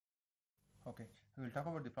Okay, we will talk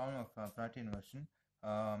about the problem of priority inversion.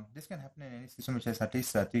 This can happen in any system which has at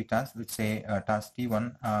least 3 tasks, which say task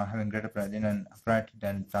T1 having greater priority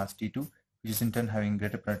than task T2, which is in turn having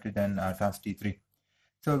greater priority than task T3.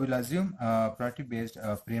 So we'll assume priority-based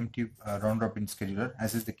preemptive round-robin scheduler,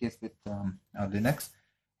 as is the case with Linux.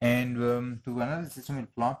 And to analyze the system, we'll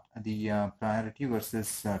plot the priority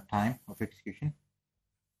versus time of execution.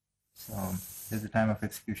 So this is the time of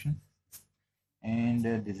execution, and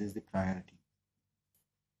this is the priority.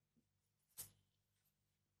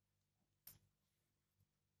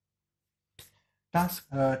 Task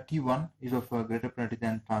T1 is of greater priority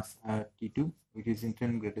than task T2, which is in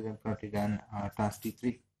turn greater than priority than task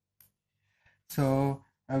T3. So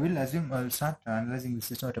I will assume I'll start analyzing the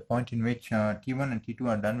system at a point in which T1 and T2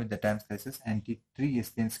 are done with the time slices and T3 is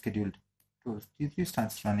then scheduled. So T3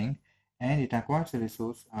 starts running and it acquires a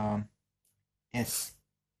resource S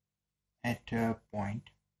at point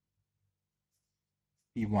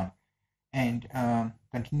P1 and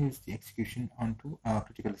continues the execution onto a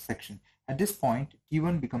critical section. At this point,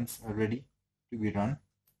 T1 becomes ready to be run,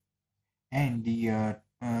 and the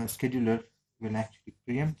scheduler will actually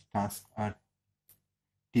preempt task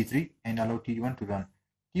T3 and allow T1 to run.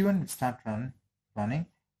 T1 will start running,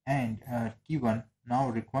 and T1 now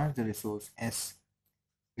requires the resource S,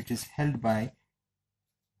 which is held by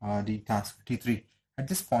the task T3. At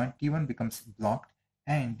this point, T1 becomes blocked,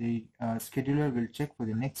 and the scheduler will check for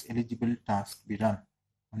the next eligible task to be run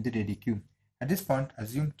on the ready queue. At this point,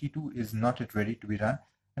 assume T2 is not yet ready to be run,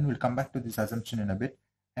 and we'll come back to this assumption in a bit.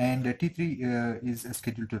 And T3 is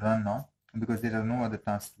scheduled to run now because there are no other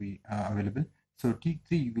tasks to be available. So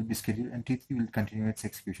T3 will be scheduled and T3 will continue its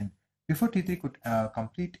execution. Before T3 could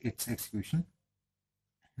complete its execution,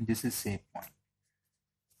 this is save point.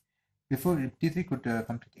 Before T3 could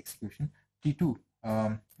complete execution,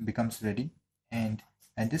 T2 becomes ready, and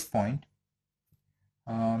at this point,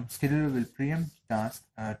 scheduler will preempt task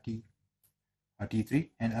T3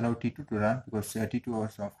 and allow T2 to run because T2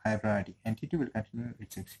 was of high priority, and T2 will continue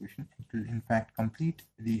its execution. It will in fact complete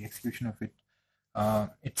the execution of it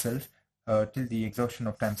itself till the exhaustion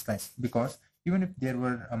of time slice, because even if there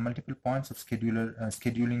were multiple points of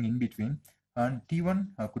scheduling in between,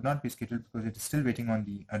 T1 could not be scheduled because it is still waiting on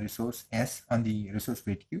the resource S on the resource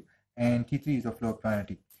wait queue, and T3 is of low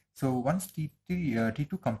priority. So once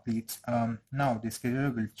T2 completes, now the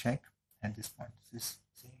scheduler will check at this point.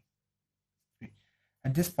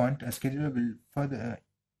 At this point, a scheduler will further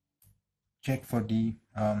check for the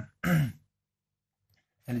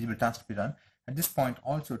eligible task to be run. At this point,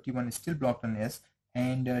 also T1 is still blocked on S,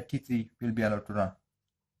 and T3 will be allowed to run.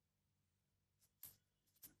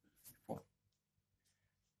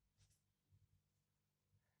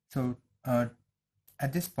 So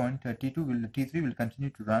at this point, T3 will continue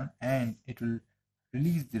to run, and it will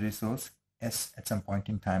release the resource S at some point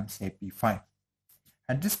in time, say P5.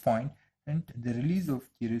 At this point, and the release of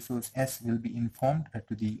the resource S will be informed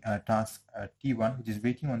to the task T1, which is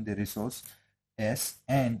waiting on the resource S,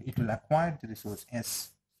 and it will acquire the resource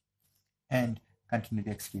S and continue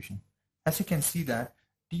the execution. As you can see that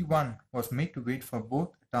T1 was made to wait for both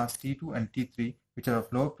task T2 and T3, which are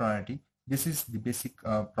of lower priority. This is the basic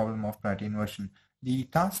problem of priority inversion. The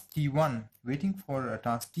task T1 waiting for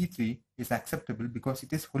task T3 is acceptable because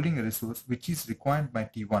it is holding a resource which is required by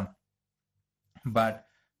T1. But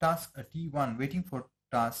task T1 waiting for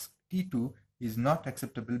task T2 is not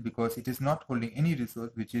acceptable because it is not holding any resource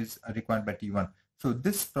which is required by T1. So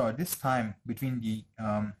this time between the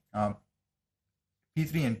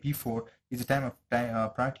P3 and P4 is a time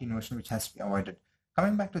of priority inversion which has to be avoided.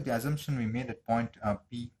 Coming back to the assumption we made at point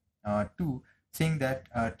P2, saying that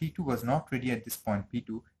T2 was not ready at this point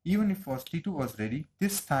P2, even if T2 was ready,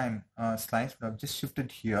 this time slice would have just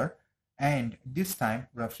shifted here, and this time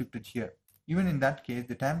would have shifted here. Even in that case,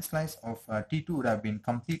 the time slice of T2 would have been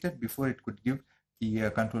completed before it could give the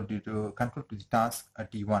control to the task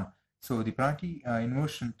T1. So the priority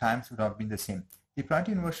inversion times would have been the same. The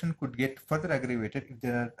priority inversion could get further aggravated if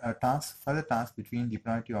there are further tasks between the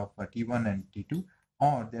priority of T1 and T2,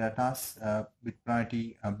 or there are tasks with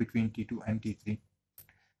priority between T2 and T3.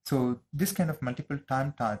 So this kind of multiple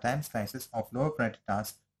time slices of lower priority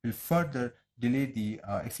tasks will further delay the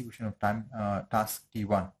execution of task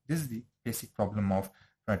T1. This is the basic problem of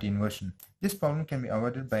priority inversion. This problem can be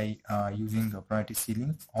avoided by using priority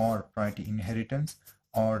ceiling or priority inheritance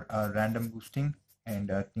or random boosting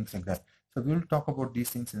and things like that. So we will talk about these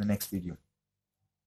things in the next video.